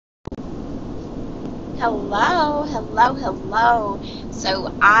Hello, hello, hello.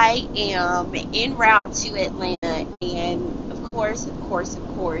 So I am en route to Atlanta, and of course,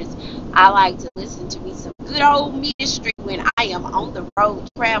 I like to listen to me some good old ministry when I am on the road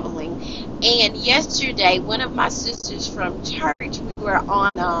traveling. And yesterday, one of my sisters from church, we were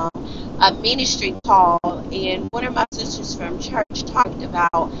on a ministry call, and one of my sisters from church talked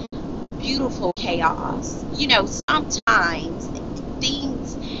about beautiful chaos. Sometimes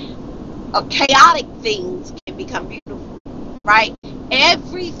things chaotic things can become beautiful, right?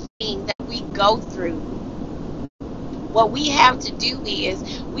 Everything that we go through, what we have to do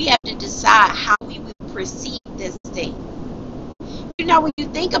is we have to decide how we would perceive this thing. When you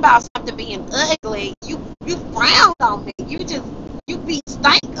think about something being ugly, you frown on it. You be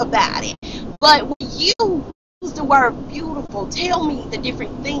stank about it. But when you use the word beautiful, tell me the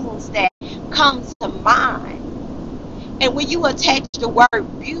different things that comes to mind. And when you attach the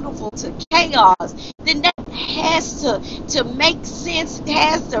word beautiful to chaos, then that has to make sense. It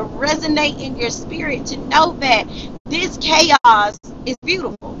has to resonate in your spirit to know that this chaos is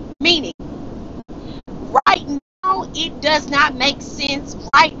beautiful. Meaning, right now it does not make sense.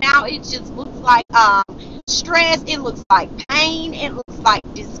 Right now it just looks like stress. It looks like pain. It looks like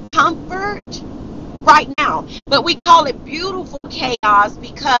discomfort right now. But we call it beautiful chaos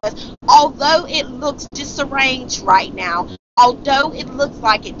because although it looks disarranged right now, although it looks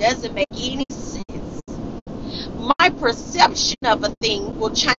like it doesn't make any sense, my perception of a thing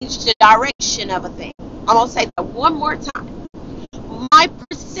will change the direction of a thing. I'm going to say that one more time. My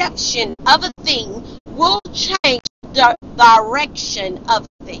perception of a thing will change the direction of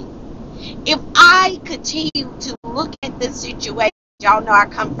a thing. If I continue to look at this situation, y'all know I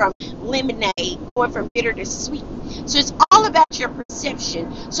come from lemonade, going from bitter to sweet. So it's all about your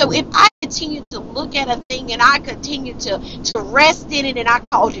perception. So if I continue to look at a thing and I continue to rest in it, and I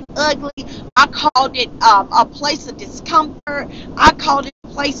called it ugly, I called it a place of discomfort, I called it a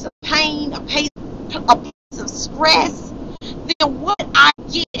place of pain, a place of stress, then what I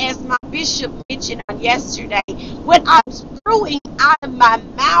get, as my bishop mentioned on yesterday, what I'm spewing out of my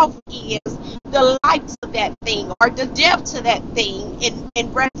mouth is the lights of that thing or the depth of that thing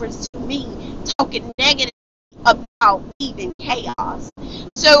in reference to me talking negative about even chaos.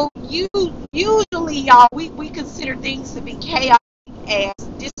 So usually, y'all, we consider things to be chaotic as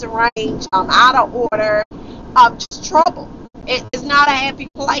disarranged, out of order, just trouble. It's not a happy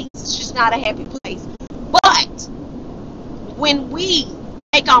place. It's just not a happy place. But when we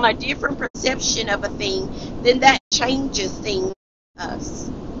take on a different perception of a thing, then that changes things for us.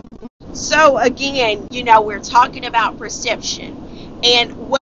 So again, we're talking about perception, and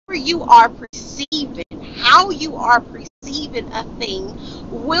whatever you are perceiving, how you are perceiving a thing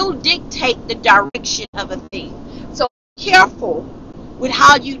will dictate the direction of a thing. So be careful with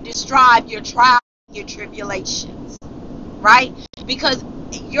how you describe your trials and your tribulations, right? Because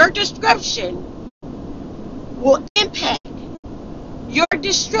your description will impact, your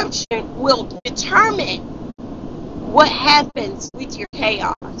description will determine what happens with your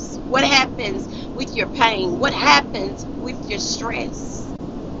chaos, what happens with your pain, what happens with your stress.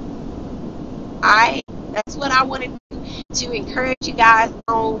 That's what I wanted to encourage you guys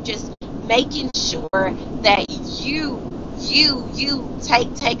on, just making sure that you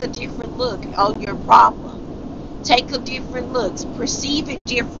take a different look on your problem. Take a different look, perceive it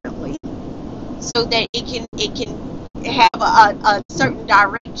differently, so that it can have a certain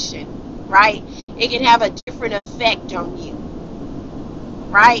direction, right? It can have a different effect on you,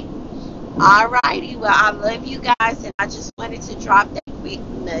 right? Alrighty, well, I love you guys, and I just wanted to drop that quick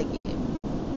nugget.